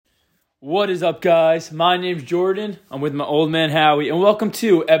What is up, guys? My name's Jordan. I'm with my old man Howie, and welcome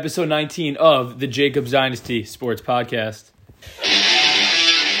to episode 19 of the Jacobs Dynasty Sports Podcast.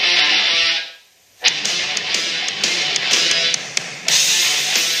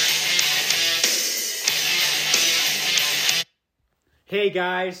 Hey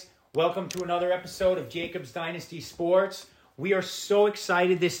guys, welcome to another episode of Jacobs Dynasty Sports. We are so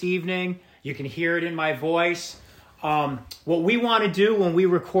excited this evening. You can hear it in my voice. What we want to do when we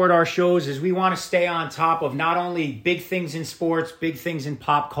record our shows is we want to stay on top of not only big things in sports, big things in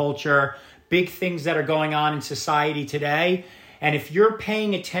pop culture, big things that are going on in society today. And if you're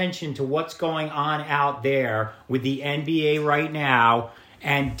paying attention to what's going on out there with the NBA right now,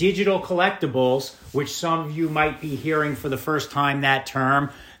 and digital collectibles, which some of you might be hearing for the first time that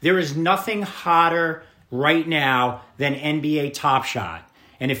term, there is nothing hotter right now than NBA Top Shot.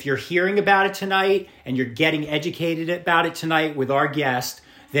 And if you're hearing about it tonight and you're getting educated about it tonight with our guest,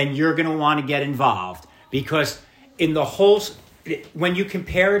 then you're going to want to get involved. Because when you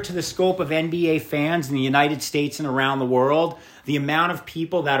compare it to the scope of NBA fans in the United States and around the world, the amount of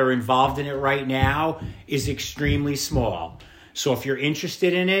people that are involved in it right now is extremely small. So if you're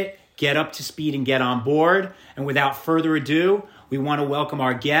interested in it, get up to speed and get on board. And without further ado, we want to welcome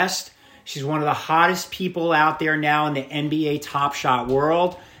our guest. She's one of the hottest people out there now in the NBA Top Shot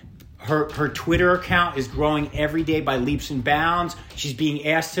world. Her Twitter account is growing every day by leaps and bounds. She's being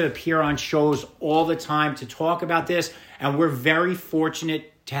asked to appear on shows all the time to talk about this. And we're very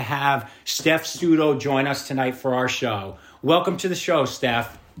fortunate to have Steph Studo join us tonight for our show. Welcome to the show,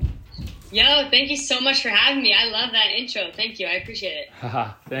 Steph. Yo, thank you so much for having me. I love that intro. Thank you. I appreciate it.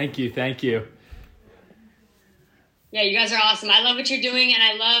 Thank you. Yeah, you guys are awesome. I love what you're doing, and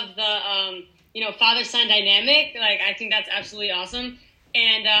I love the, father-son dynamic. Like, I think that's absolutely awesome.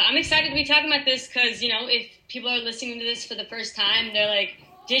 And I'm excited to be talking about this because, if people are listening to this for the first time, they're like,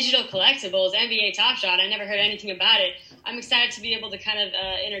 digital collectibles, NBA Top Shot. I never heard anything about it. I'm excited to be able to kind of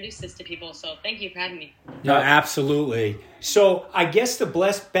introduce this to people. So thank you for having me. No, absolutely. So I guess the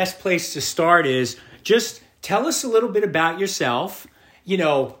best place to start is just tell us a little bit about yourself,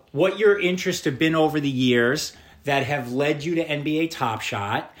 what your interests have been over the years that have led you to NBA Top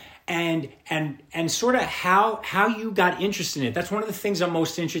Shot, and sort of how you got interested in it. That's one of the things I'm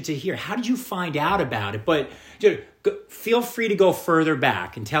most interested to hear. How did you find out about it? But feel free to go further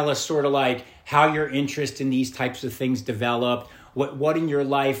back and tell us sort of like how your interest in these types of things developed. What in your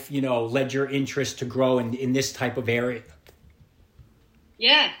life, led your interest to grow in this type of area?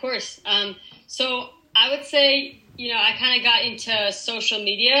 Yeah, of course. So I would say, I kind of got into social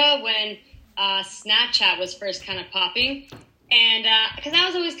media when Snapchat was first kind of popping. And because I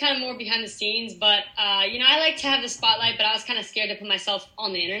was always kind of more behind the scenes, but, I like to have the spotlight, but I was kind of scared to put myself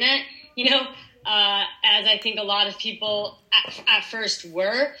on the internet, as I think a lot of people at first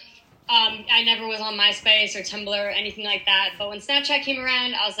were. I never was on MySpace or Tumblr or anything like that. But when Snapchat came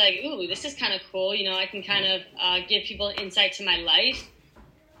around, I was like, ooh, this is kind of cool. I can kind of give people insight to my life.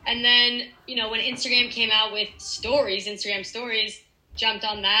 And then, when Instagram came out with Instagram stories, jumped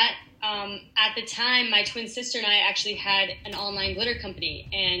on that. At the time, my twin sister and I actually had an online glitter company.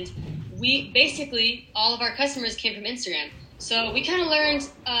 And we basically, all of our customers came from Instagram. So we kind of learned,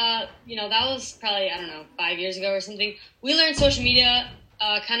 that was probably, 5 years ago or something. We learned social media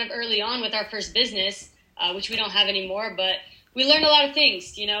kind of early on with our first business, which we don't have anymore, but we learned a lot of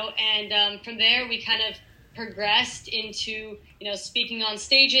things, and from there we kind of progressed into, speaking on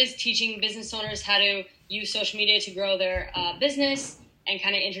stages, teaching business owners how to use social media to grow their business and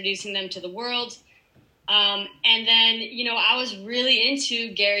kind of introducing them to the world. And then, I was really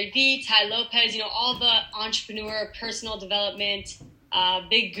into Gary Vee, Tai Lopez, all the entrepreneur, personal development,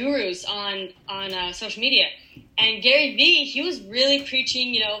 big gurus on social media. And Gary Vee, he was really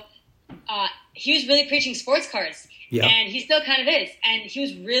preaching, he was really preaching sports cards. Yeah. And he still kind of is. And he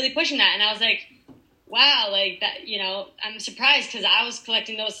was really pushing that. And I was like, wow, like that, I'm surprised because I was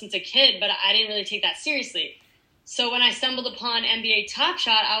collecting those since a kid, but I didn't really take that seriously. So when I stumbled upon NBA Top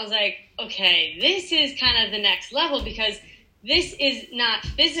Shot, I was like, okay, this is kind of the next level because this is not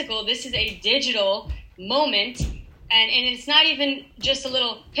physical. This is a digital moment. And it's not even just a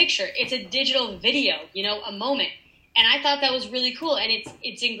little picture. It's a digital video, a moment. And I thought that was really cool. And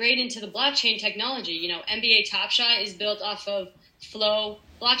it's ingrained into the blockchain technology. NBA Top Shot is built off of Flow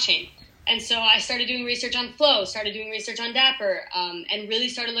blockchain. And so I started doing research on Flow, started doing research on Dapper, and really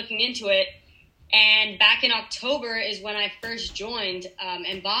started looking into it. And back in October is when I first joined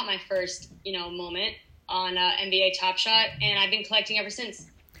and bought my first, moment on NBA Top Shot. And I've been collecting ever since.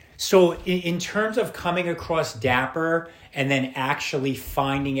 So in terms of coming across Dapper and then actually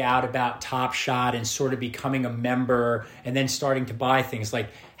finding out about Top Shot and sort of becoming a member and then starting to buy things, like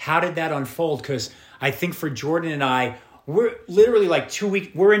how did that unfold? Because I think for Jordan and I, we're literally like 2 weeks,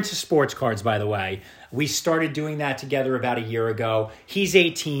 we're into sports cards, by the way. We started doing that together about a year ago. He's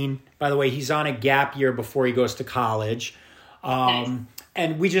 18. By the way, he's on a gap year before he goes to college. Nice.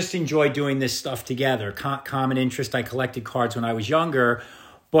 And we just enjoy doing this stuff together. Common interest. I collected cards when I was younger.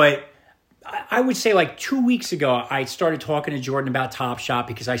 But I would say like 2 weeks ago, I started talking to Jordan about Top Shot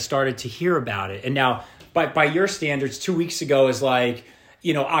because I started to hear about it. And now, by your standards, 2 weeks ago is like,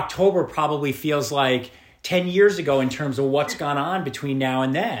 October probably feels like 10 years ago in terms of what's gone on between now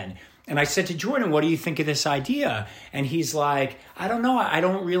and then. And I said to Jordan, what do you think of this idea? And he's like, I don't know. I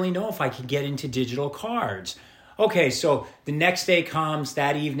don't really know if I could get into digital cards. Okay, so the next day comes,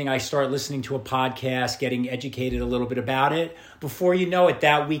 that evening I start listening to a podcast, getting educated a little bit about it. Before you know it,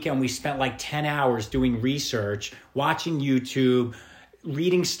 that weekend we spent like 10 hours doing research, watching YouTube,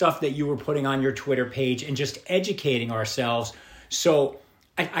 reading stuff that you were putting on your Twitter page, and just educating ourselves. So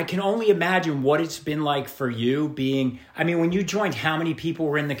I can only imagine what it's been like for you when you joined, how many people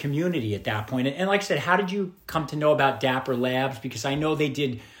were in the community at that point? And like I said, how did you come to know about Dapper Labs? Because I know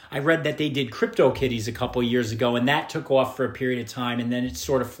I read that they did CryptoKitties a couple of years ago, and that took off for a period of time, and then it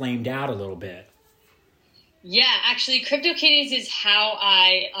sort of flamed out a little bit. Yeah, actually, CryptoKitties is how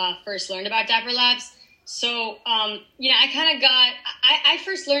I first learned about Dapper Labs. So, I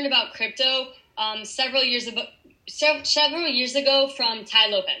first learned about crypto several years ago from Tai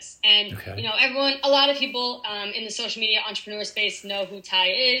Lopez. And, Okay. a lot of people in the social media entrepreneur space know who Tai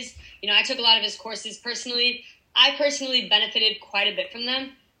is. I took a lot of his courses personally. I personally benefited quite a bit from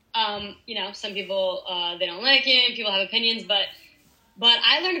them. Some people, they don't like him, people have opinions, but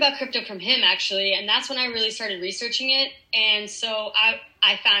I learned about crypto from him actually. And that's when I really started researching it. And so I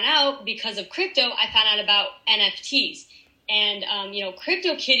found out because of crypto, I found out about NFTs and,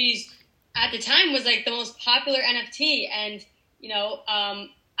 CryptoKitties at the time was like the most popular NFT. And,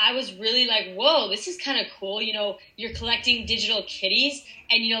 I was really like, whoa, this is kind of cool. You're collecting digital kitties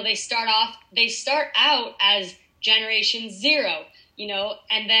and, they start out as generation 0.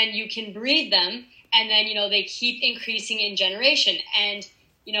 And then you can breed them and then, they keep increasing in generation. And,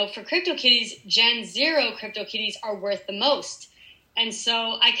 for CryptoKitties, Gen 0 CryptoKitties are worth the most. And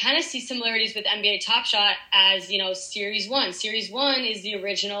so I kind of see similarities with NBA Top Shot as, Series 1. Series 1 is the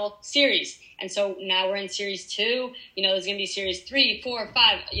original series. And so now we're in Series 2. There's going to be Series 3, 4,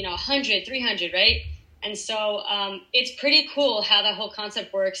 5, 100, 300, right? And so it's pretty cool how that whole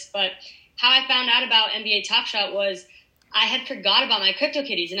concept works. But how I found out about NBA Top Shot was I had forgot about my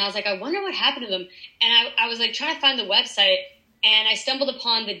CryptoKitties. And I was like, I wonder what happened to them. And I was like trying to find the website. And I stumbled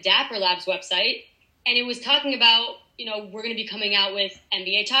upon the Dapper Labs website. And it was talking about, we're going to be coming out with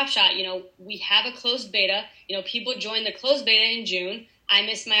NBA Top Shot. We have a closed beta. People joined the closed beta in June. I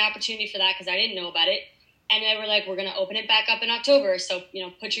missed my opportunity for that because I didn't know about it. And they were like, we're going to open it back up in October. So,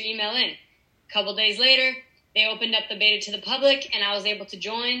 put your email in. A couple days later, they opened up the beta to the public and I was able to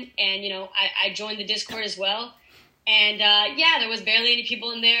join. And, I joined the Discord as well. And, there was barely any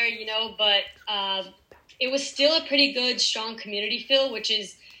people in there, but it was still a pretty good, strong community feel, which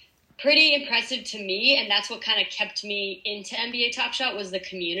is pretty impressive to me. And that's what kind of kept me into NBA Top Shot was the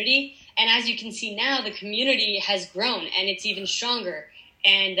community. And as you can see now, the community has grown and it's even stronger.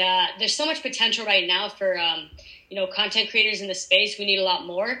 And there's so much potential right now for, content creators in the space. We need a lot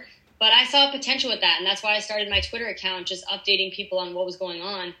more. But I saw potential with that. And that's why I started my Twitter account, just updating people on what was going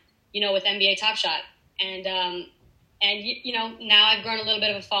on, with NBA Top Shot. And now I've grown a little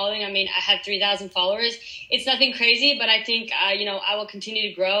bit of a following. I mean, I have 3,000 followers. It's nothing crazy, but I think, I will continue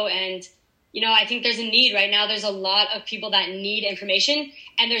to grow. And, I think there's a need right now. There's a lot of people that need information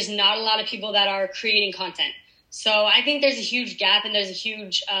and there's not a lot of people that are creating content. So I think there's a huge gap and there's a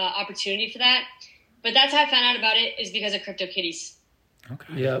huge opportunity for that. But that's how I found out about it is because of CryptoKitties.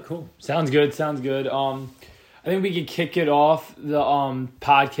 Okay. Yeah, cool. Sounds good. I think we could kick it off the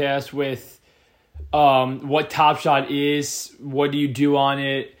podcast with what Top Shot is, what do you do on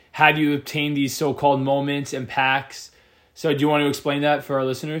it, how do you obtain these so-called moments and packs? So do you want to explain that for our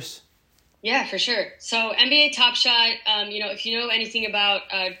listeners? Yeah, for sure. So NBA Top Shot, if you know anything about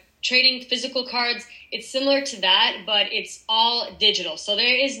trading physical cards, it's similar to that, but it's all digital. So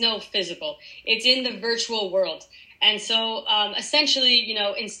there is no physical. It's in the virtual world. And so essentially,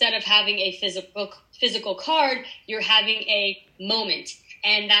 instead of having a physical card, you're having a moment.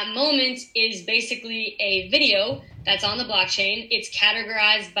 And that moment is basically a video that's on the blockchain. It's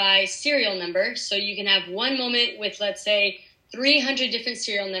categorized by serial number. So you can have one moment with, let's say, 300 different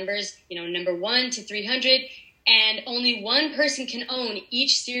serial numbers, number 1 to 300. and only one person can own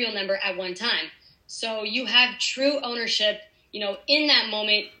each serial number at one time. So you have true ownership, in that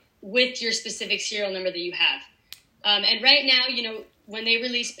moment with your specific serial number that you have. And right now, when they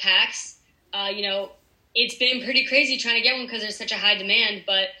release packs, it's been pretty crazy trying to get one because there's such a high demand,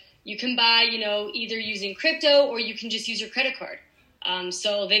 but you can buy, either using crypto or you can just use your credit card.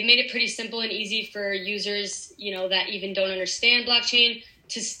 So they've made it pretty simple and easy for users, that even don't understand blockchain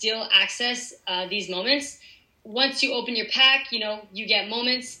to still access these moments. Once you open your pack, you get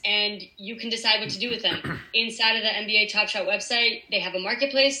moments and you can decide what to do with them. Inside of the NBA Top Shot website, they have a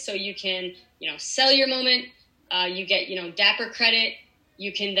marketplace, so you can, sell your moment. You get, Dapper credit.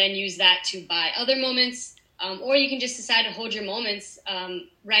 You can then use that to buy other moments, or you can just decide to hold your moments.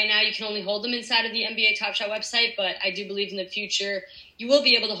 Right now, you can only hold them inside of the NBA Top Shot website, but I do believe in the future you will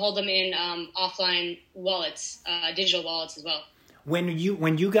be able to hold them in offline wallets, digital wallets as well. When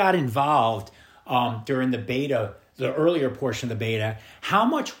you got involved during the beta, the earlier portion of the beta, how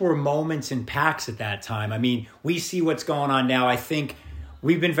much were moments in packs at that time? I mean, we see what's going on now. I think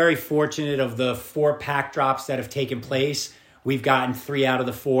we've been very fortunate of the 4 pack drops that have taken place. We've gotten 3 out of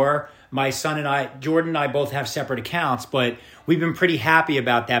the 4. My son and I, Jordan and I, both have separate accounts, but we've been pretty happy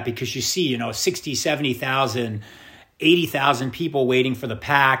about that because you see, 60, 70,000, 80,000 people waiting for the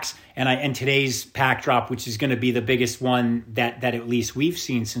packs. And today's pack drop, which is going to be the biggest one that at least we've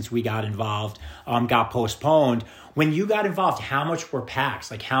seen since we got involved, got postponed. When you got involved, how much were packs?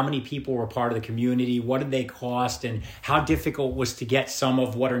 Like how many people were part of the community? What did they cost? And how difficult was to get some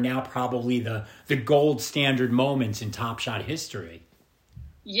of what are now probably the gold standard moments in Top Shot history?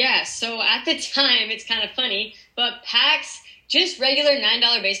 Yeah, so at the time, it's kind of funny, but packs, just regular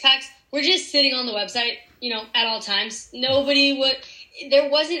 $9 base packs, were just sitting on the website, at all times. There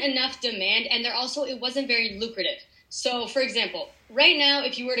wasn't enough demand, and it wasn't very lucrative. So, for example, right now,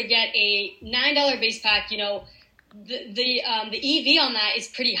 if you were to get a $9 base pack, the EV on that is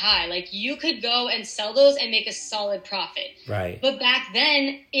pretty high. Like you could go and sell those and make a solid profit. Right. But back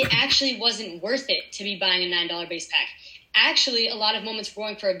then, it actually wasn't worth it to be buying a $9 base pack. Actually, a lot of moments were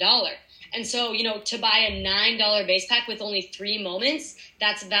going for $1. And so, to buy a $9 base pack with only 3 moments,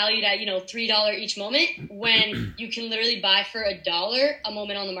 that's valued at, $3 each moment, when you can literally buy for $1 a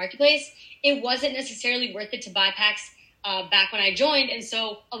moment on the marketplace. It wasn't necessarily worth it to buy packs back when I joined. And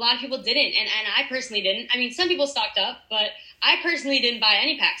so a lot of people didn't. And I personally didn't. I mean, some people stocked up, but I personally didn't buy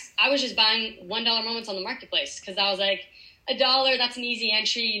any packs. I was just buying $1 moments on the marketplace because I was like, $1, that's an easy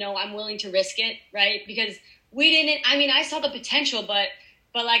entry. I'm willing to risk it, right? Because I saw the potential, but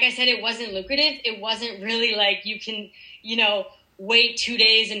like I said, it wasn't lucrative. It wasn't really like you can, wait 2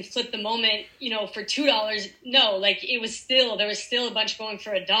 days and flip the moment, for $2. No, like there was still a bunch going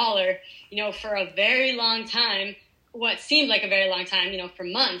for $1, for a very long time, what seemed like a very long time, for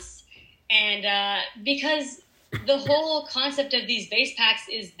months. And because the whole concept of these base packs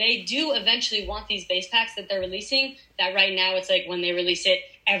is they do eventually want these base packs that they're releasing, that right now it's like when they release it,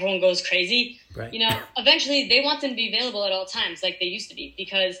 everyone goes crazy. Right. Eventually they want them to be available at all times like they used to be,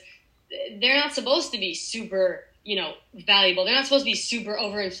 because they're not supposed to be super, valuable. They're not supposed to be super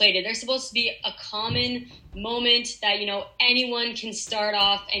overinflated. They're supposed to be a common moment that, anyone can start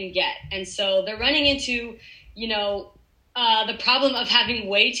off and get. And so they're running into, the problem of having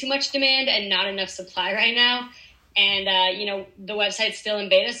way too much demand and not enough supply right now. And, the website's still in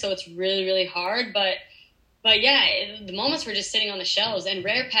beta, so it's really, really hard. But yeah, the moments were just sitting on the shelves. And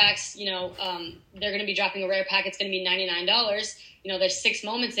rare packs, they're going to be dropping a rare pack. It's going to be $99. There's 6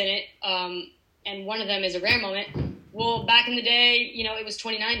 moments in it, and one of them is a rare moment. Well, back in the day, it was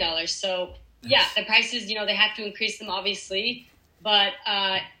 $29. So yeah, the prices, they have to increase them, obviously. But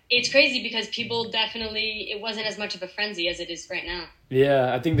it's crazy because people it wasn't as much of a frenzy as it is right now.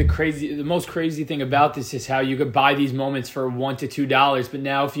 Yeah, I think the most crazy thing about this is how you could buy these moments for $1 to $2, but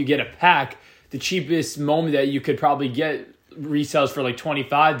now if you get a pack, the cheapest moment that you could probably get resells for like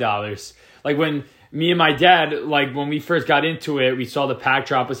 $25. Like when me and my dad, like when we first got into it, we saw the pack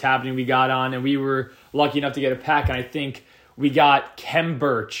drop was happening, we got on, and we were lucky enough to get a pack, and I think we got Kem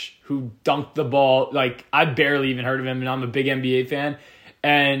Birch, who dunked the ball. Like, I barely even heard of him, and I'm a big NBA fan.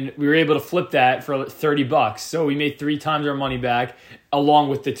 And we were able to flip that for $30. So we made 3 times our money back, along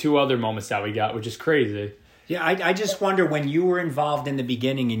with the 2 other moments that we got, which is crazy. Yeah, I just wonder, when you were involved in the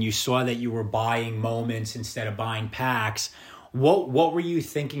beginning and you saw that you were buying moments instead of buying packs, what were you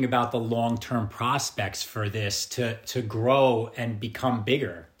thinking about the long-term prospects for this to grow and become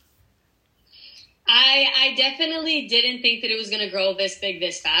bigger? I definitely didn't think that it was going to grow this big,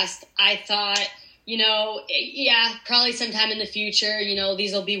 this fast. I thought, probably sometime in the future,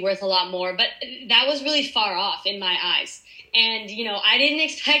 these will be worth a lot more. But that was really far off in my eyes. And, I didn't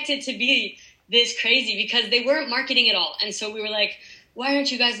expect it to be this crazy because they weren't marketing at all. And so we were like, why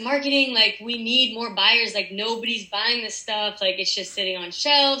aren't you guys marketing? Like, we need more buyers. Like, nobody's buying this stuff. Like, it's just sitting on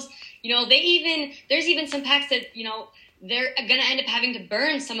shelves. You know, there's even some packs that, you know, they're going to end up having to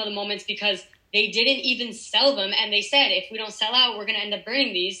burn some of the moments because they didn't even sell them. And they said, if we don't sell out, we're going to end up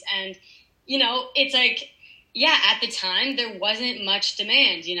burning these. And, you know, it's like, yeah, at the time, there wasn't much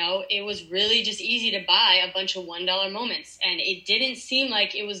demand. You know, it was really just easy to buy a bunch of $1 moments. And it didn't seem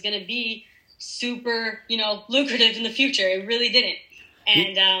like it was going to be super, you know, lucrative in the future. It really didn't.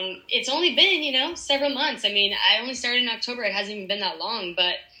 And it's only been, you know, several months. I mean, I only started in October. It hasn't even been that long.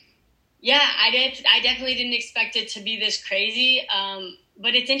 But, yeah, I definitely didn't expect it to be this crazy.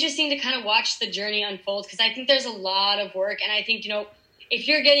 But it's interesting to kind of watch the journey unfold because I think there's a lot of work. And I think, you know, if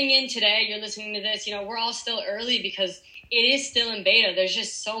you're getting in today, you're listening to this, you know, we're all still early because it is still in beta. There's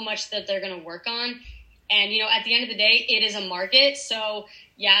just so much that they're going to work on. And, you know, at the end of the day, it is a market. So,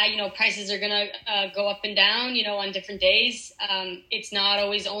 yeah, you know, prices are going to go up and down, you know, on different days. It's not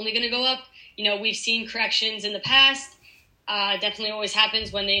always only going to go up. You know, we've seen corrections in the past. Definitely always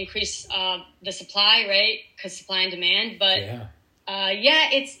happens when they increase the supply, right? Because supply and demand. But,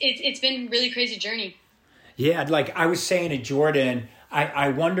 it's been a really crazy journey. Yeah, like I was saying to Jordan, I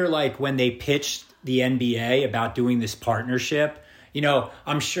wonder, like, when they pitched the NBA about doing this partnership, you know,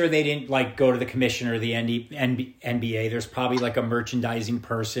 I'm sure they didn't like go to the commissioner of the NBA. There's probably like a merchandising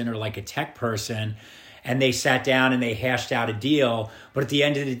person or like a tech person, and they sat down and they hashed out a deal. But at the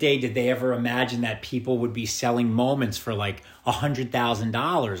end of the day, did they ever imagine that people would be selling moments for like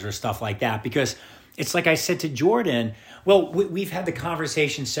 $100,000 or stuff like that? Because it's like I said to Jordan, well, we've had the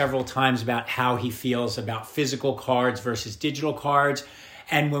conversation several times about how he feels about physical cards versus digital cards.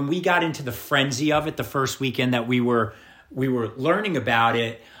 And when we got into the frenzy of it the first weekend that we were learning about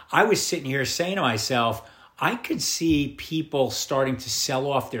it, I was sitting here saying to myself, I could see people starting to sell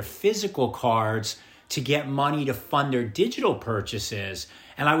off their physical cards to get money to fund their digital purchases.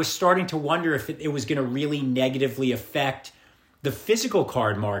 And I was starting to wonder if it was going to really negatively affect the physical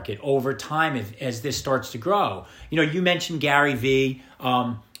card market over time as this starts to grow. You know, you mentioned Gary Vee.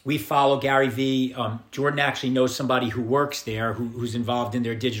 We follow Gary Vee. Jordan actually knows somebody who works there who's involved in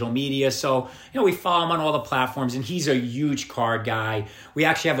their digital media. So, you know, we follow him on all the platforms, and he's a huge card guy. We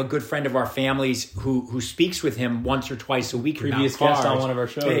actually have a good friend of our families who speaks with him once or twice a week. Previous about guest cards. on one of our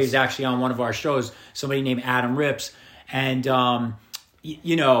shows. Yeah, he's actually on one of our shows, somebody named Adam Rips. And,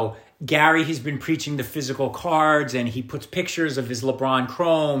 you know, Gary, he's been preaching the physical cards, and he puts pictures of his LeBron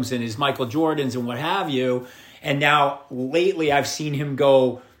Chromes and his Michael Jordans and what have you. And now lately I've seen him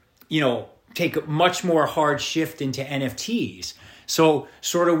go, you know, take a much more hard shift into NFTs. So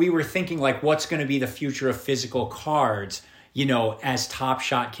sort of we were thinking like, what's going to be the future of physical cards, you know, as Top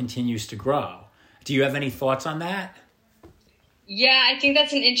Shot continues to grow? Do you have any thoughts on that? Yeah, I think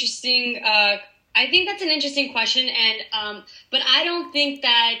that's an interesting question. And, but I don't think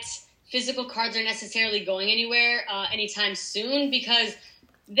that physical cards are necessarily going anywhere anytime soon, because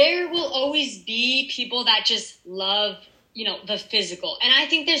there will always be people that just love, you know, the physical. And I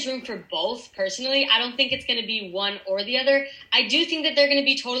think there's room for both, personally. I don't think it's going to be one or the other. I do think that they're going to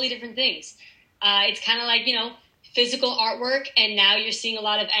be totally different things. It's kind of like, you know, physical artwork, and now you're seeing a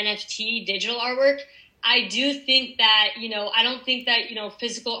lot of NFT digital artwork. I do think that, you know, I don't think that, you know,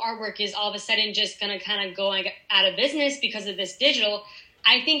 physical artwork is all of a sudden just going to kind of go out of business because of this digital.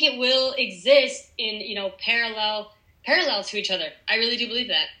 I think it will exist in, you know, parallel to each other. I really do believe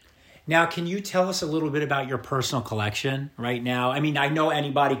that. Now, can you tell us a little bit about your personal collection right now? I mean, I know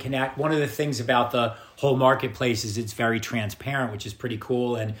anybody can act. One of the things about the whole marketplace is it's very transparent, which is pretty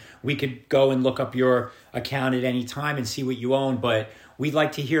cool. And we could go and look up your account at any time and see what you own. But we'd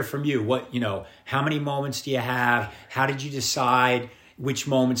like to hear from you. What, you know, how many moments do you have? How did you decide which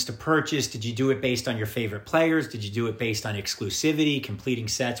moments to purchase? Did you do it based on your favorite players? Did you do it based on exclusivity, completing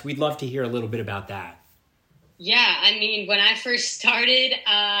sets? We'd love to hear a little bit about that. Yeah, I mean, when I first started,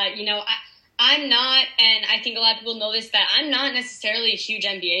 you know, I'm not, and I think a lot of people know this, that I'm not necessarily a huge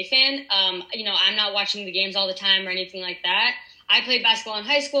NBA fan. You know, I'm not watching the games all the time or anything like that. I played basketball in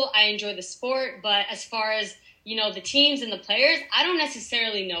high school. I enjoy the sport, but as far as, you know, the teams and the players, I don't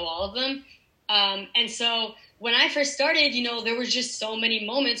necessarily know all of them. And so when I first started, you know, there was just so many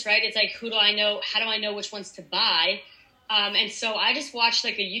moments, right? It's like, who do I know? How do I know which ones to buy? And so I just watched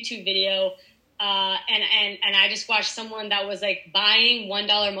like a YouTube video, and I just watched someone that was like buying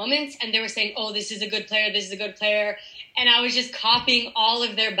 $1 moments, and they were saying, oh, this is a good player. This is a good player. And I was just copying all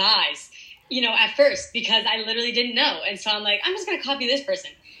of their buys, you know, at first, because I literally didn't know. And so I'm like, I'm just going to copy this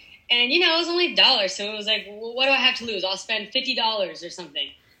person. And, you know, it was only $1. So it was like, well, what do I have to lose? I'll spend $50 or something.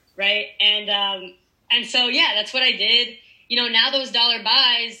 Right. And so, yeah, that's what I did. now those dollar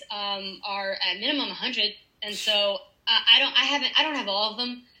buys are at minimum 100, and so I don't have all of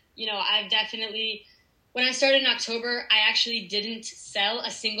them. I've definitely, when I started in October, I actually didn't sell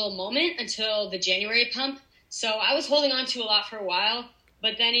a single moment until the January pump. So I was holding on to a lot for a while,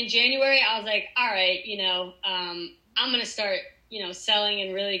 but then in January I was like, all right, I'm going to start, selling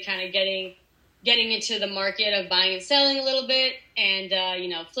and really kind of getting into the market of buying and selling a little bit and,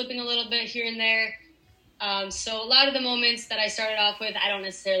 flipping a little bit here and there. So a lot of the moments that I started off with, I don't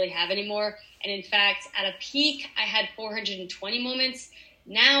necessarily have anymore. And in fact, at a peak, I had 420 moments.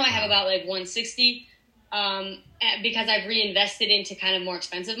 Now I have about like 160 because I've reinvested into kind of more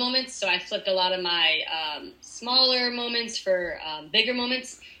expensive moments. So I flipped a lot of my smaller moments for bigger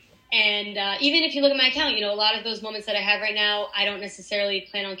moments. And even if you look at my account, a lot of those moments that I have right now, I don't necessarily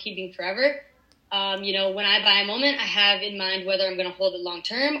plan on keeping forever. When I buy a moment, I have in mind whether I'm going to hold it long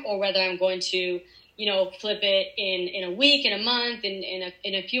term or whether I'm going to, flip it in a week, in a month,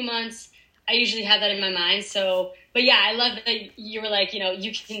 in a few months. I usually have that in my mind. So, but yeah, I love that you were like,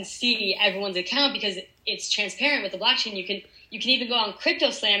 you can see everyone's account because it's transparent with the blockchain. You can even go on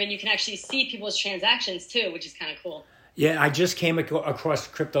CryptoSlam and you can actually see people's transactions too, which is kind of cool. Yeah, I just came across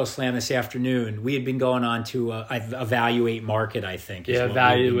CryptoSlam this afternoon. We had been going on to Evaluate Market, I think. Yeah,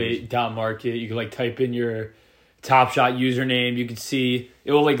 Evaluate.market. You can type in your Top Shot username. You can see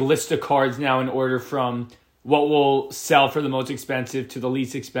it will list the cards now in order from what will sell for the most expensive to the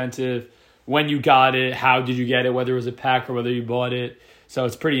least expensive, when you got it, how did you get it, whether it was a pack or whether you bought it. So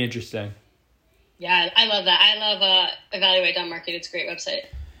it's pretty interesting. Yeah, I love that. I love Evaluate.market. It's a great website.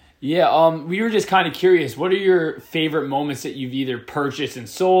 Yeah, we were just kind of curious. What are your favorite moments that you've either purchased and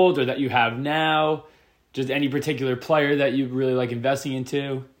sold or that you have now? Just any particular player that you really like investing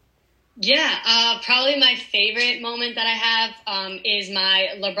into? Yeah, probably my favorite moment that I have is my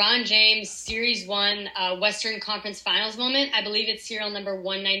LeBron James Series 1 Western Conference Finals moment. I believe it's serial number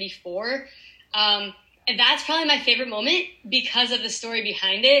 194. And that's probably my favorite moment because of the story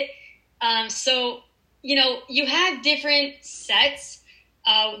behind it. So, you have different sets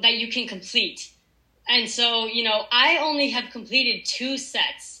that you can complete. And so, I only have completed 2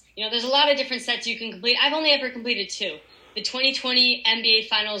 sets. There's a lot of different sets you can complete. I've only ever completed 2. The 2020 NBA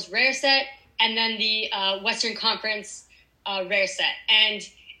Finals rare set, and then the Western Conference rare set. And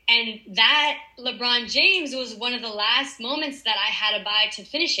that LeBron James was one of the last moments that I had to buy to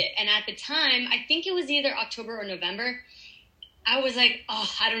finish it. And at the time, I think it was either October or November, I was like,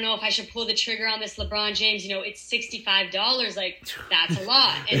 I don't know if I should pull the trigger on this LeBron James. It's $65. That's a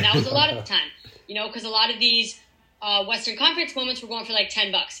lot. And that was a lot at the time, because a lot of these Western Conference moments were going for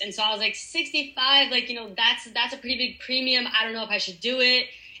 $10. And so I was like, 65, that's a pretty big premium. I don't know if I should do it.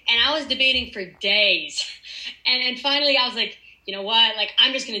 And I was debating for days. And finally I was like, you know what?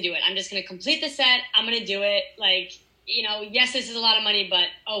 I'm just going to do it. I'm just going to complete the set. I'm going to do it. Yes, this is a lot of money, but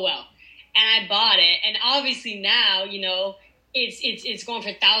oh well. And I bought it. And obviously now, it's going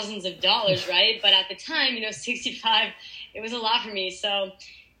for thousands of dollars, right? But at the time, 65, it was a lot for me. So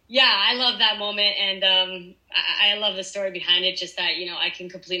yeah, I love that moment, and I love the story behind it, just that, I can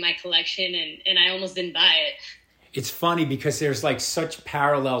complete my collection, and I almost didn't buy it. It's funny because there's such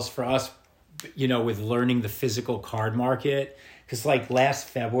parallels for us, with learning the physical card market. Because last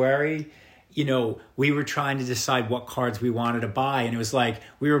February, we were trying to decide what cards we wanted to buy, and it was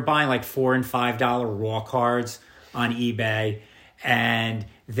we were buying $4 and $5 raw cards on eBay. And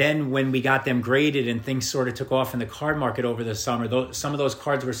then when we got them graded and things sort of took off in the card market over the summer, some of those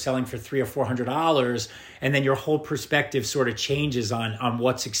cards were selling for $300 or $400. And then your whole perspective sort of changes on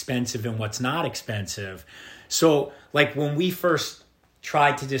what's expensive and what's not expensive. So when we first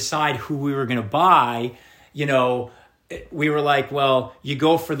tried to decide who we were going to buy, we were like, well, you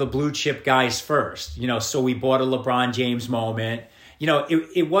go for the blue chip guys first, so we bought a LeBron James moment.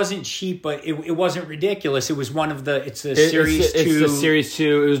 It wasn't cheap, but it wasn't ridiculous. It was one of it's the Series 2. It's the Series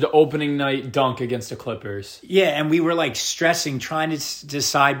 2. It was the opening night dunk against the Clippers. Yeah, and we were stressing, trying to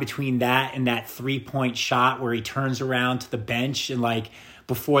decide between that and that 3-point shot where he turns around to the bench and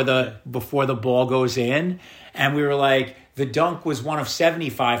before the ball goes in. And we were the dunk was one of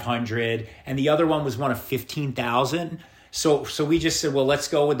 7,500 and the other one was one of 15,000. So we just said, well, let's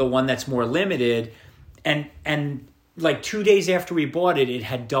go with the one that's more limited. And 2 days after we bought it, it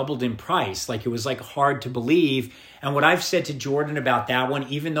had doubled in price. It was hard to believe. And what I've said to Jordan about that one,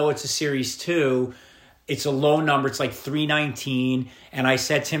 even though it's a Series 2, it's a low number. It's 319. And I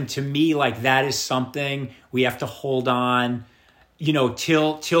said to him, to me, that is something we have to hold on,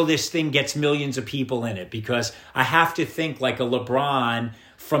 till this thing gets millions of people in it. Because I have to think a LeBron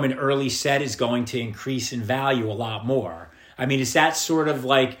from an early set is going to increase in value a lot more. I mean, is that sort of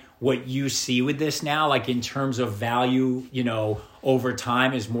what you see with this now, like in terms of value, over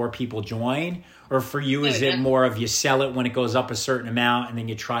time as more people join? Or for you, is it more of you sell it when it goes up a certain amount and then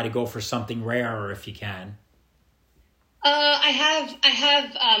you try to go for something rarer if you can? I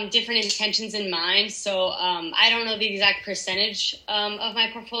have different intentions in mind. So I don't know the exact percentage of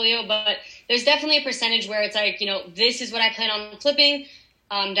my portfolio, but there's definitely a percentage where it's like, this is what I plan on flipping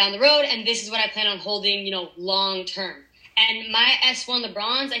down the road, and this is what I plan on holding, long term. And my S1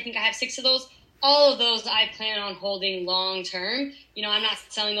 LeBrons, I think I have 6 of those. All of those I plan on holding long term. I'm not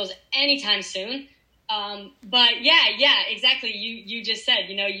selling those anytime soon. But yeah, exactly. You just said,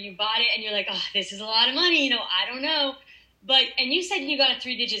 you bought it and you're like, oh, this is a lot of money. I don't know. And you said you got a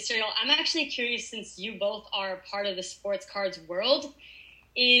 3-digit serial. I'm actually curious, since you both are part of the sports cards world,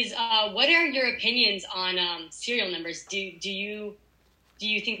 is what are your opinions on serial numbers? Do you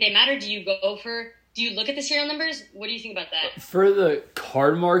think they matter? Do you look at the serial numbers? What do you think about that? For the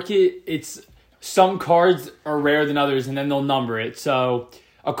card market, it's some cards are rarer than others, and then they'll number it. So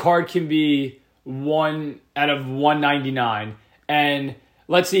a card can be 1 out of 199, and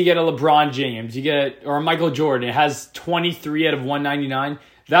let's say you get a LeBron James, or a Michael Jordan, it has 23 out of 199.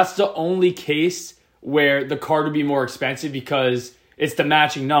 That's the only case where the card would be more expensive because it's the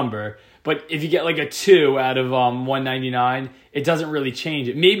matching number. But if you get like a 2 out of 199, it doesn't really change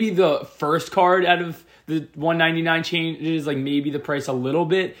it. Maybe the first card out of the 199 changes, like maybe the price a little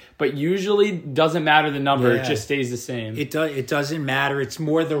bit, but usually doesn't matter the number. Yeah. It just stays the same. It doesn't matter. It's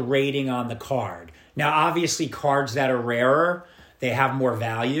more the rating on the card. Now, obviously, cards that are rarer, they have more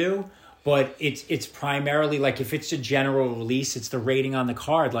value, but it's primarily like if it's a general release, it's the rating on the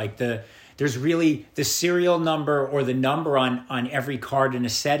card. Like there's really the serial number or the number on every card in a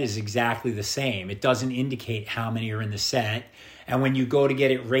set is exactly the same. It doesn't indicate how many are in the set. And when you go to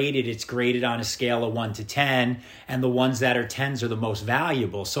get it rated, it's graded on a scale of 1 to 10, and the ones that are 10s are the most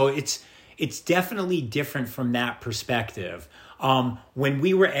valuable. So it's definitely different from that perspective. When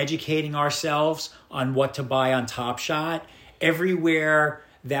we were educating ourselves on what to buy on Top Shot, everywhere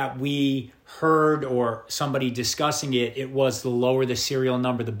that we heard or somebody discussing it, it was the lower the serial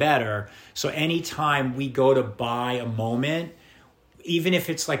number, the better. So anytime we go to buy a moment, even if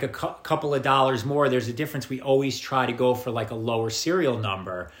it's like a couple of dollars more, there's a difference. We always try to go for like a lower serial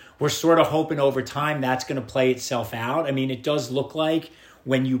number. We're sort of hoping over time that's going to play itself out. I mean, it does look like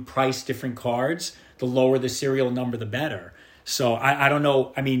when you price different cards, the lower the serial number, the better. So I don't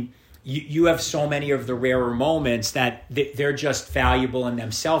know. I mean, you have so many of the rarer moments that they're just valuable in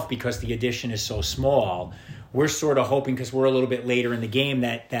themselves because the edition is so small. We're sort of hoping, because we're a little bit later in the game,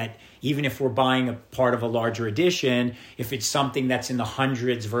 that even if we're buying a part of a larger edition, if it's something that's in the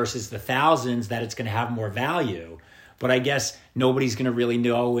hundreds versus the thousands, that it's going to have more value. But I guess nobody's going to really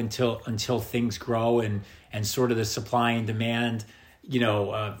know until things grow and sort of the supply and demand,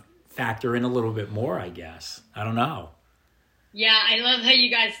 factor in a little bit more, I guess. I don't know. Yeah, I love how you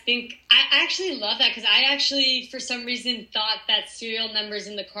guys think. I actually love that, because I actually, for some reason, thought that serial numbers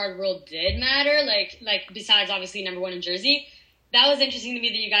in the card world did matter, like besides obviously number 1 in jersey. That was interesting to me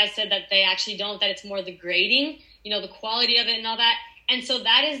that you guys said that they actually don't, that it's more the grading, the quality of it and all that. And so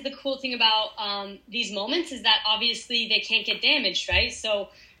that is the cool thing about these moments, is that obviously they can't get damaged, right? So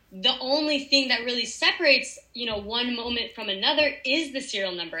the only thing that really separates, one moment from another is the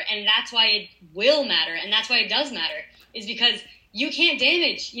serial number. And that's why it will matter. And that's why it does matter, is because you can't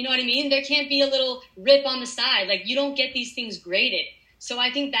damage. You know what I mean? There can't be a little rip on the side. Like, you don't get these things graded. So I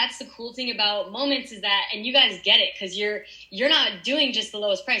think that's the cool thing about moments, is that, and you guys get it, because you're not doing just the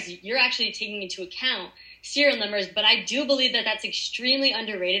lowest price. You're actually taking into account serial numbers. But I do believe that that's extremely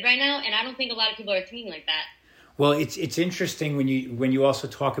underrated right now, and I don't think a lot of people are thinking like that. Well, it's interesting when you also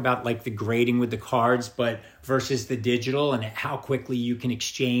talk about like the grading with the cards, but versus the digital and how quickly you can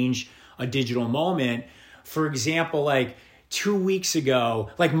exchange a digital moment. For example, like 2 weeks ago,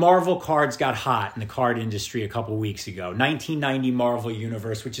 like Marvel cards got hot in the card industry a couple weeks ago. 1990 Marvel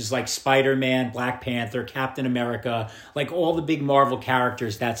Universe, which is like Spider-Man, Black Panther, Captain America, like all the big Marvel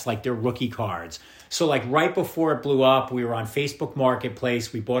characters, that's like their rookie cards. So like right before it blew up, we were on Facebook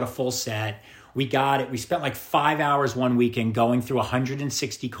Marketplace. We bought a full set. We got it. We spent like 5 hours one weekend going through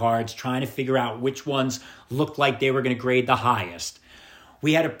 160 cards, trying to figure out which ones looked like they were going to grade the highest.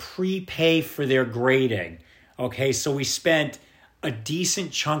 We had to prepay for their grading. Okay, so we spent a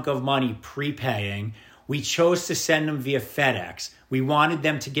decent chunk of money prepaying. We chose to send them via FedEx. We wanted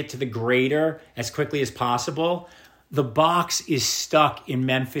them to get to the grader as quickly as possible. The box is stuck in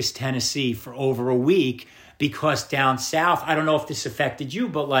Memphis, Tennessee for over a week because down south, I don't know if this affected you,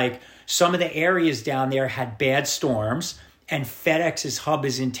 but like some of the areas down there had bad storms, and FedEx's hub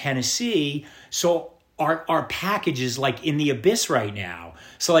is in Tennessee. So our package is like in the abyss right now.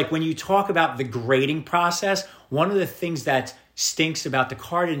 So like when you talk about the grading process, one of the things that stinks about the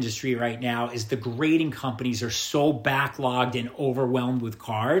card industry right now is the grading companies are so backlogged and overwhelmed with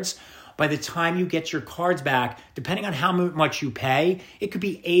cards. By the time you get your cards back, depending on how much you pay, it could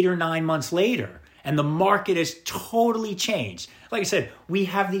be 8 or 9 months later. And the market has totally changed. Like I said, we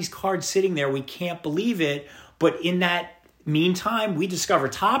have these cards sitting there. We can't believe it. But in that meantime, we discover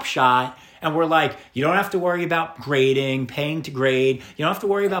Top Shot, and we're like, you don't have to worry about grading, paying to grade. You don't have to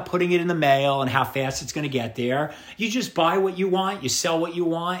worry about putting it in the mail and how fast it's going to get there. You just buy what you want, you sell what you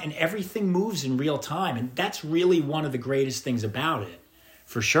want, and everything moves in real time. And that's really one of the greatest things about it,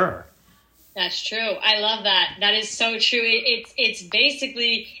 for sure. That's true. I love that. That is so true. It's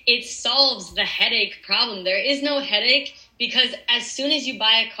basically, it solves the headache problem. There is no headache because as soon as you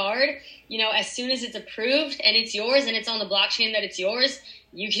buy a card, as soon as it's approved and it's yours and it's on the blockchain that it's yours,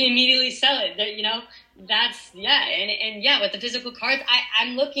 you can immediately sell it. That's, yeah. And yeah, with the physical cards,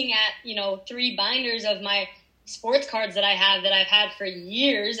 I'm looking at, 3 binders of my sports cards that I've had for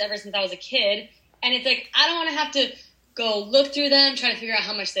years, ever since I was a kid. And it's like, I don't want to have to go look through them, try to figure out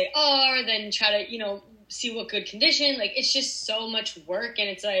how much they are, then try to, see what good condition. Like, it's just so much work. And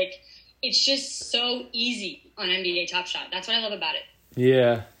it's like, it's just so easy on NBA Top Shot. That's what I love about it.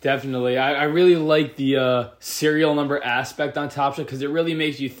 Yeah, definitely. I really like the serial number aspect on Top Shot because it really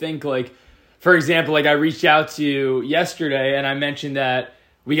makes you think. Like, for example, like I reached out to you yesterday and I mentioned that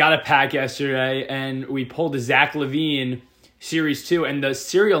we got a pack yesterday and we pulled the Zach LaVine Series 2 and the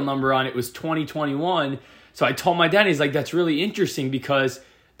serial number on it was 2021. So I told my dad, he's like, that's really interesting because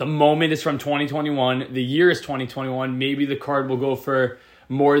the moment is from 2021, the year is 2021. Maybe the card will go for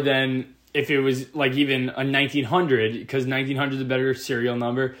more than if it was like even a 1900, because 1900 is a better serial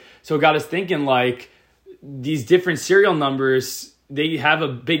number. So it got us thinking, like, these different serial numbers, they have a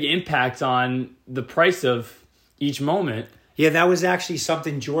big impact on the price of each moment. Yeah, that was actually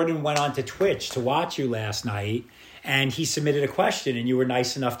something Jordan went on to Twitch to watch you last night, and he submitted a question, and you were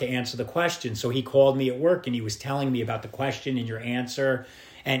nice enough to answer the question. So he called me at work, and he was telling me about the question and your answer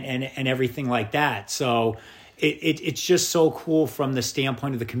and everything like that. So it's just so cool from the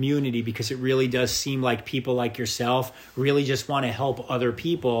standpoint of the community because it really does seem like people like yourself really just want to help other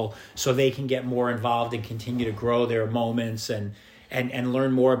people so they can get more involved and continue to grow their moments and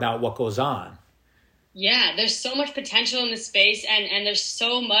learn more about what goes on. Yeah, there's so much potential in the space and there's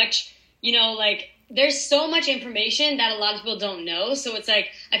so much, there's so much information that a lot of people don't know. So it's like,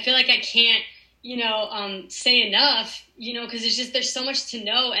 I feel like I can't, say enough, because it's just, there's so much to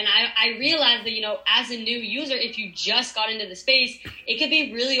know. And I realized that, as a new user, if you just got into the space, it could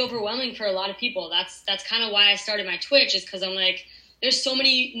be really overwhelming for a lot of people. That's kind of why I started my Twitch, is because I'm like, there's so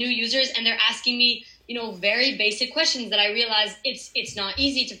many new users and they're asking me, very basic questions that I realize it's not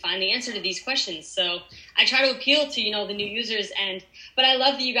easy to find the answer to these questions. So I try to appeal to, the new users. But I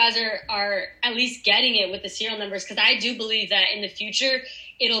love that you guys are at least getting it with the serial numbers, because I do believe that in the future,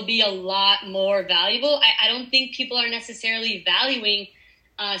 it'll be a lot more valuable. I don't think people are necessarily valuing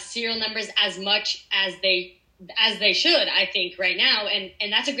serial numbers as much as they should, I think, right now.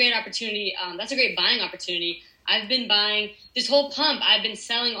 And that's a great opportunity. That's a great buying opportunity. I've been buying this whole pump. I've been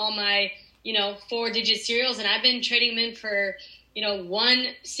selling all my, 4-digit serials, and I've been trading them in for, 1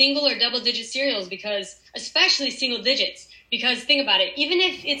 single or double-digit serials, because especially single digits. Because think about it, even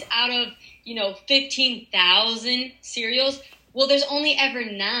if it's out of, 15,000 serials, well, there's only ever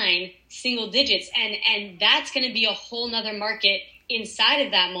 9 single digits, and that's going to be a whole nother market inside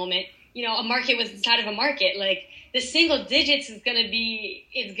of that moment. A market was inside of a market. Like, the single digits is going to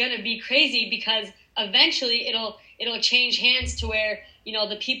be crazy, because eventually it'll change hands to where,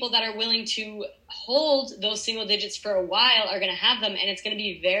 the people that are willing to hold those single digits for a while are going to have them, and it's going to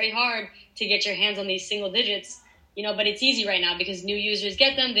be very hard to get your hands on these single digits. But it's easy right now because new users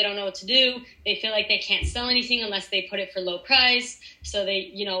get them. They don't know what to do. They feel like they can't sell anything unless they put it for low price. So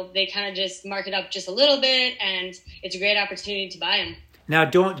they kind of just mark it up just a little bit, and it's a great opportunity to buy them. Now,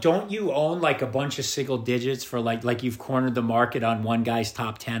 don't you own like a bunch of single digits for like you've cornered the market on one guy's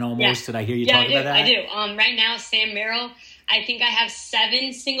top 10 almost? Yeah. Did I hear you talk about that? I do. Right now, Sam Merrill, I think I have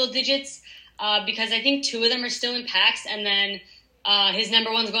 7 single digits because I think 2 of them are still in packs, and then his number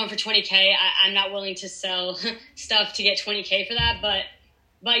 1's going for $20K. I'm not willing to sell stuff to get $20K for that,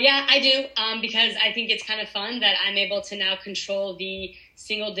 but yeah, I do, because I think it's kind of fun that I'm able to now control the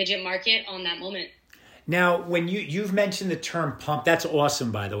single digit market on that moment. Now, when you've mentioned the term pump, that's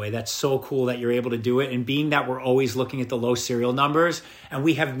awesome, by the way. That's so cool that you're able to do it. And being that we're always looking at the low serial numbers, and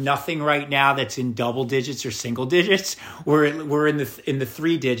we have nothing right now that's in double digits or single digits, we're in the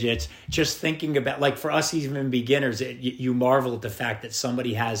 3 digits. Just thinking about, like, for us even beginners, you marvel at the fact that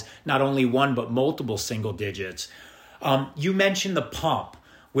somebody has not only one but multiple single digits. You mentioned the pump,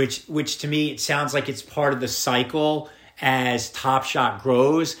 which to me it sounds like it's part of the cycle as Top Shot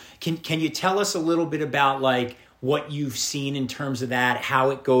grows. Can you tell us a little bit about like what you've seen in terms of that, how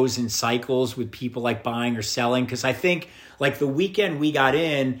it goes in cycles with people like buying or selling? Because I think like the weekend we got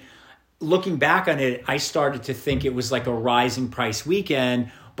in, looking back on it, I started to think it was like a rising price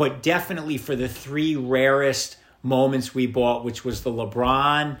weekend, but definitely for the 3 rarest moments we bought, which was the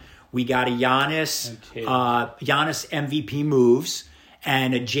LeBron, we got a Giannis MVP moves,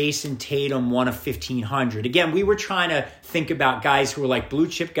 and a Jason Tatum one of 1,500. Again, we were trying to think about guys who were like blue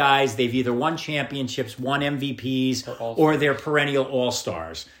chip guys. They've either won championships, won MVPs, or they're perennial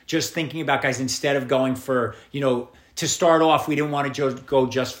all-stars. Just thinking about guys instead of going for, to start off, we didn't want to go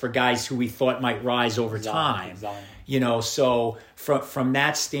just for guys who we thought might rise over time. So from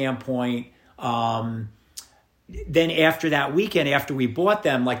that standpoint, then after that weekend, after we bought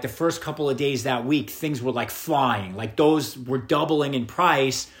them, like the first couple of days that week, things were like flying. Like those were doubling in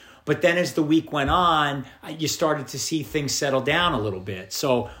price. But then as the week went on, you started to see things settle down a little bit.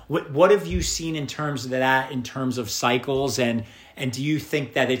 So what have you seen in terms of that, in terms of cycles? And do you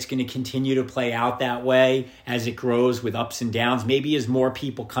think that it's going to continue to play out that way as it grows with ups and downs? Maybe as more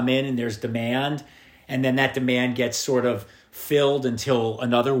people come in and there's demand, and then that demand gets sort of filled until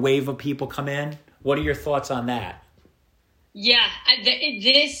another wave of people come in? What are your thoughts on that? Yeah,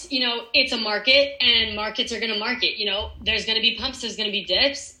 this, it's a market, and markets are going to market. There's going to be pumps, there's going to be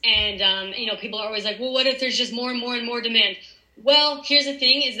dips, and, people are always like, well, what if there's just more and more and more demand? Well, here's the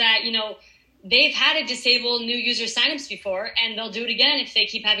thing is that, they've had to disable new user signups before, and they'll do it again if they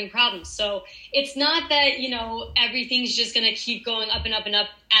keep having problems. So it's not that, everything's just going to keep going up and up and up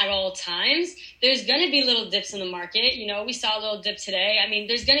at all times. There's going to be little dips in the market. We saw a little dip today. I mean,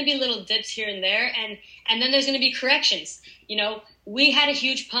 there's going to be little dips here and there, and then there's going to be corrections. We had a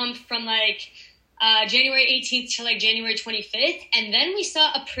huge pump from January 18th to January 25th, and then we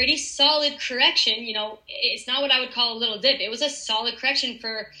saw a pretty solid correction. It's not what I would call a little dip. It was a solid correction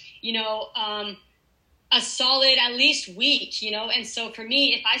for, a solid at least week, and so for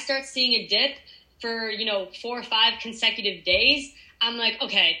me, if I start seeing a dip for, 4 or 5 consecutive days, I'm like,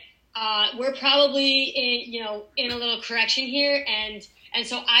 okay, we're probably in a little correction here. And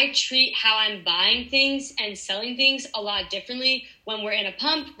so I treat how I'm buying things and selling things a lot differently when we're in a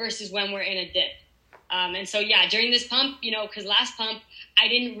pump versus when we're in a dip. And so, yeah, during this pump, because last pump,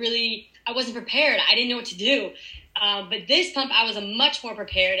 I wasn't prepared. I didn't know what to do. But this pump, I was much more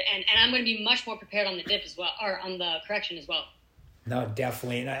prepared, and I'm going to be much more prepared on the dip as well, or on the correction as well. No,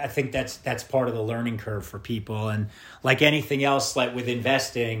 definitely. And I think that's part of the learning curve for people. And like anything else, like with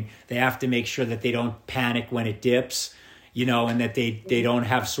investing, they have to make sure that they don't panic when it dips, and that they don't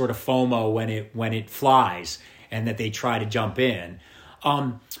have sort of FOMO when it flies, and that they try to jump in.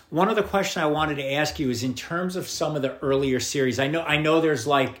 One other question I wanted to ask you is in terms of some of the earlier series. I know there's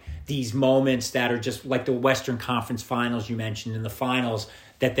like these moments that are just like the Western Conference Finals you mentioned in the finals,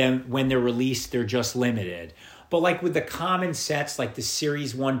 that then when they're released, they're just limited. But like with the common sets, like the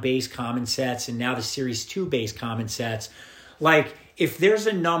Series 1 base common sets and now the Series 2 base common sets, like if there's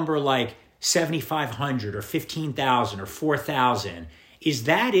a number like 7,500 or 15,000 or 4,000, is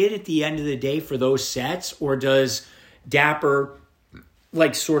that it at the end of the day for those sets? Or does Dapper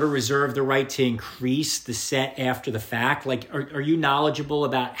like sort of reserve the right to increase the set after the fact? Like, are you knowledgeable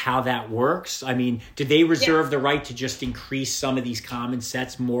about how that works? I mean, do they reserve the right to just increase some of these common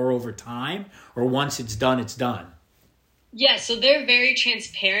sets more over time, or once it's done, it's done? Yeah, so they're very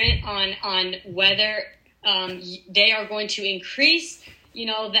transparent on whether they are going to increase,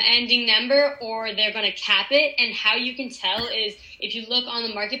 the ending number, or they're going to cap it. And how you can tell is if you look on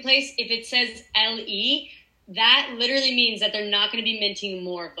the marketplace, if it says LE, that literally means that they're not going to be minting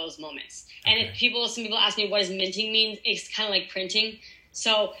more of those moments. And if some people ask me what does minting mean, it's kind of like printing.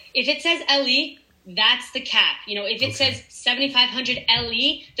 So if it says LE, that's the cap. If it says 7,500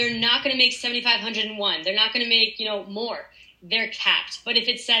 LE, they're not going to make 7,501. They're not going to make, more. They're capped. But if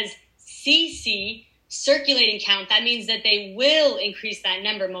it says CC, circulating count, that means that they will increase that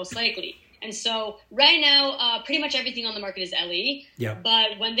number most likely. And so right now, pretty much everything on the market is LE. Yeah.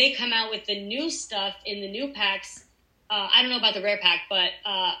 But when they come out with the new stuff in the new packs, I don't know about the rare pack, but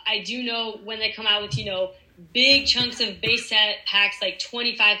I do know when they come out with, big chunks of base set packs, like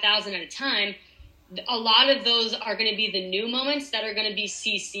 25,000 at a time, a lot of those are going to be the new moments that are going to be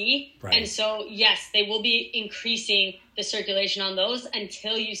CC. Right. And so, yes, they will be increasing the circulation on those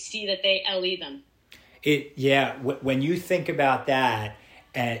until you see that they LE them. When you think about that,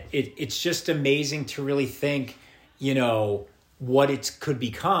 it's just amazing to really think, what it could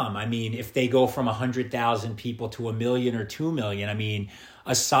become. I mean, if they go from 100,000 people to 1 million or 2 million, I mean,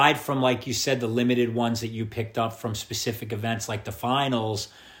 aside from, like you said, the limited ones that you picked up from specific events like the finals,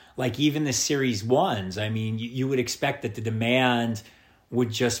 like even the series ones, I mean, you would expect that the demand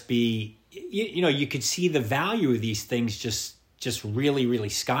would just be, you could see the value of these things just really, really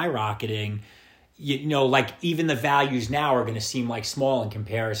skyrocketing. Like even the values now are going to seem like small in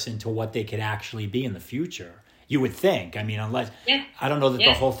comparison to what they could actually be in the future. You would think. I mean, unless I don't know that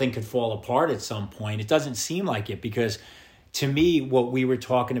the whole thing could fall apart at some point. It doesn't seem like it, because to me, what we were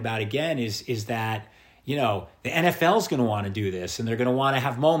talking about again is that, the NFL is going to want to do this, and they're going to want to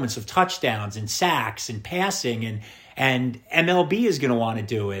have moments of touchdowns and sacks and passing, and MLB is going to want to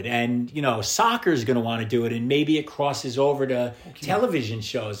do it, and soccer is going to want to do it, and maybe it crosses over to television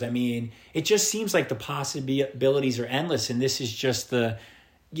shows. I mean, it just seems like the possibilities are endless, and this is just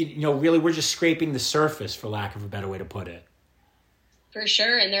really we're just scraping the surface, for lack of a better way to put it. For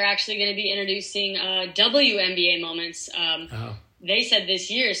sure, and they're actually going to be introducing WNBA moments. They said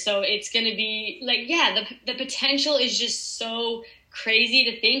this year, so it's going to be like, the potential is just so crazy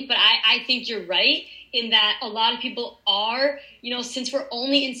to think. But I think you're right in that a lot of people are, since we're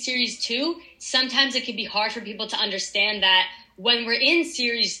only in Series 2, sometimes it can be hard for people to understand that when we're in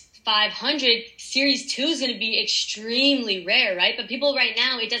Series 500, Series 2 is going to be extremely rare, right? But people right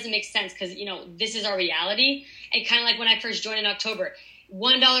now, it doesn't make sense because, this is our reality. And kind of like when I first joined in October,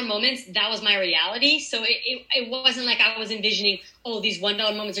 $1 moments, that was my reality. So it wasn't like I was envisioning, these $1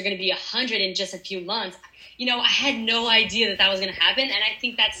 moments are going to be 100 in just a few months. I had no idea that was going to happen. And I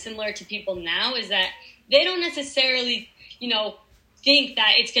think that's similar to people now, is that they don't necessarily, think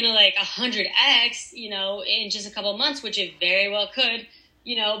that it's going to like 100x, in just a couple of months, which it very well could,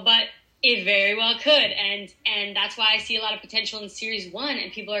 but it very well could. And that's why I see a lot of potential in Series 1,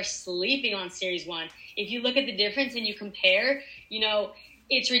 and people are sleeping on Series 1. If you look at the difference and you compare,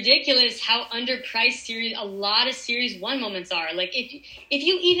 it's ridiculous how underpriced a lot of Series 1 moments are. Like if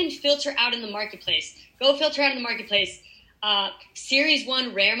you even filter out in the marketplace, go filter out in the marketplace, Series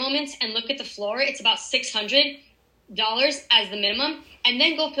 1 rare moments and look at the floor, it's about $600 as the minimum. And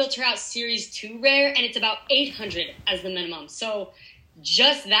then go filter out Series 2 rare and it's about $800 as the minimum. So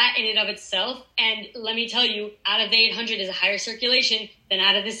just that in and of itself, and let me tell you, out of the 800 is a higher circulation than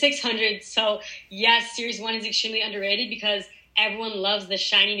out of the 600. So yes, Series 1 is extremely underrated because everyone loves the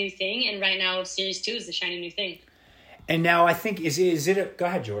shiny new thing, and right now Series 2 is the shiny new thing. And now I think is it go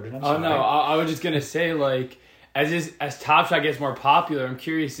ahead, Jordan. I'm sorry. No, I was just gonna say, like, as Top Shot gets more popular, I'm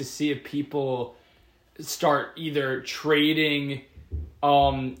curious to see if people start either trading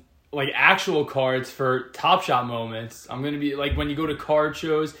like actual cards for Top Shot moments. I'm going to be like, when you go to card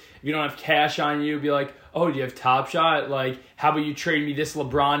shows, if you don't have cash on you, be like, do you have Top Shot? Like, how about you trade me this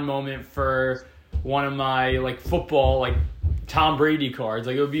LeBron moment for one of my like football, like Tom Brady cards?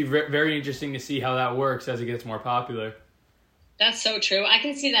 Like, it would be very interesting to see how that works as it gets more popular. That's so true. I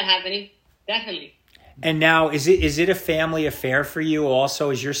can see that happening. Definitely. And now, is it a family affair for you also?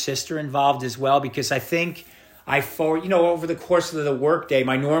 Is your sister involved as well? Because I think over the course of the workday,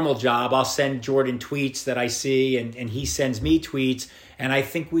 my normal job, I'll send Jordan tweets that I see, and he sends me tweets. And I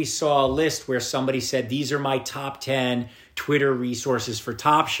think we saw a list where somebody said, these are my top 10 Twitter resources for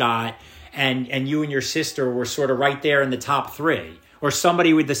Top Shot. And you and your sister were sort of right there in the top 3. Or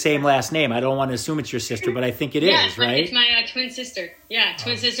somebody with the same last name. I don't want to assume it's your sister, but I think it is, right? It's my twin sister. Yeah,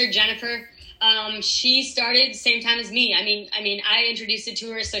 twin sister, Jennifer. She started the same time as me. I mean, I introduced it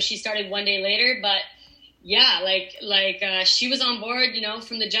to her, so she started one day later, but yeah, she was on board,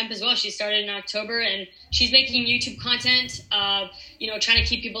 from the jump as well. She started in October, and she's making YouTube content, trying to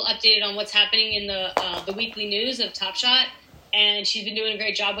keep people updated on what's happening in the weekly news of Top Shot. And she's been doing a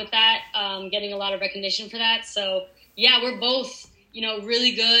great job with that, getting a lot of recognition for that. So yeah, we're both,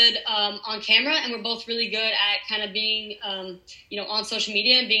 really good on camera, and we're both really good at kind of being, on social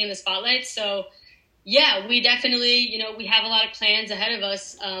media and being in the spotlight. So yeah, we definitely, we have a lot of plans ahead of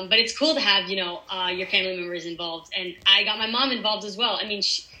us, but it's cool to have, your family members involved. And I got my mom involved as well. I mean,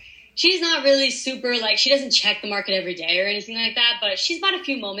 she's not really super, she doesn't check the market every day or anything like that, but she's bought a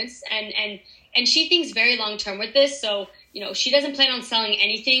few moments, and she thinks very long-term with this. So, she doesn't plan on selling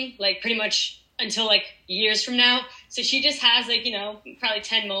anything, pretty much until, years from now. So she just has, probably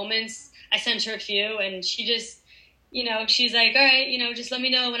 10 moments. I sent her a few, and she just, she's like, all right, just let me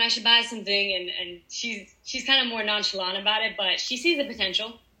know when I should buy something. And she's kind of more nonchalant about it, but she sees the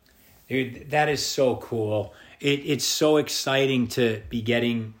potential. Dude, that is so cool. It's so exciting to be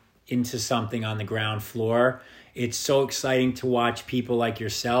getting into something on the ground floor. It's so exciting to watch people like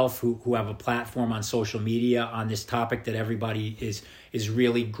yourself who have a platform on social media on this topic that everybody is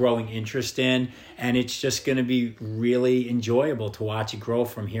really growing interest in. And it's just going to be really enjoyable to watch it grow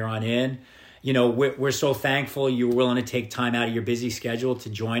from here on in. You know, we're so thankful you were willing to take time out of your busy schedule to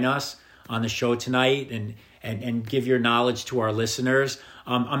join us on the show tonight and give your knowledge to our listeners.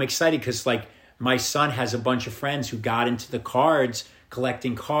 I'm excited because, like, my son has a bunch of friends who got into the cards,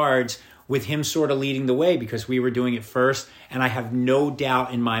 collecting cards, with him sort of leading the way because we were doing it first. And I have no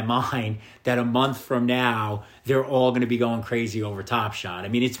doubt in my mind that a month from now, they're all going to be going crazy over Top Shot. I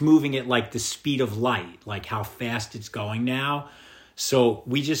mean, it's moving at like the speed of light, like how fast it's going now. So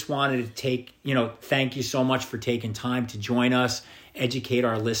we just wanted to take, thank you so much for taking time to join us, educate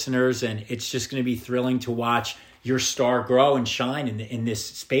our listeners. And it's just going to be thrilling to watch your star grow and shine in this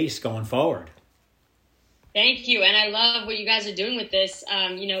space going forward. Thank you. And I love what you guys are doing with this,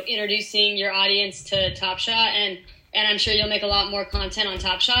 introducing your audience to Top Shot. And I'm sure you'll make a lot more content on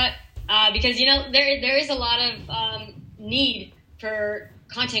Top Shot because, there is a lot of need for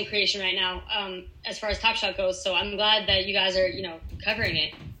content creation right now as far as Top Shot goes. So I'm glad that you guys are, covering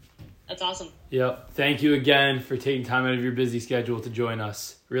it. That's awesome. Yep. Thank you again for taking time out of your busy schedule to join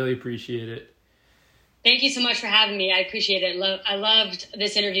us. Really appreciate it. Thank you so much for having me. I appreciate it. I loved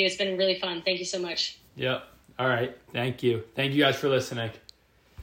this interview. It's been really fun. Thank you so much. Yep. All right. Thank you. Thank you guys for listening.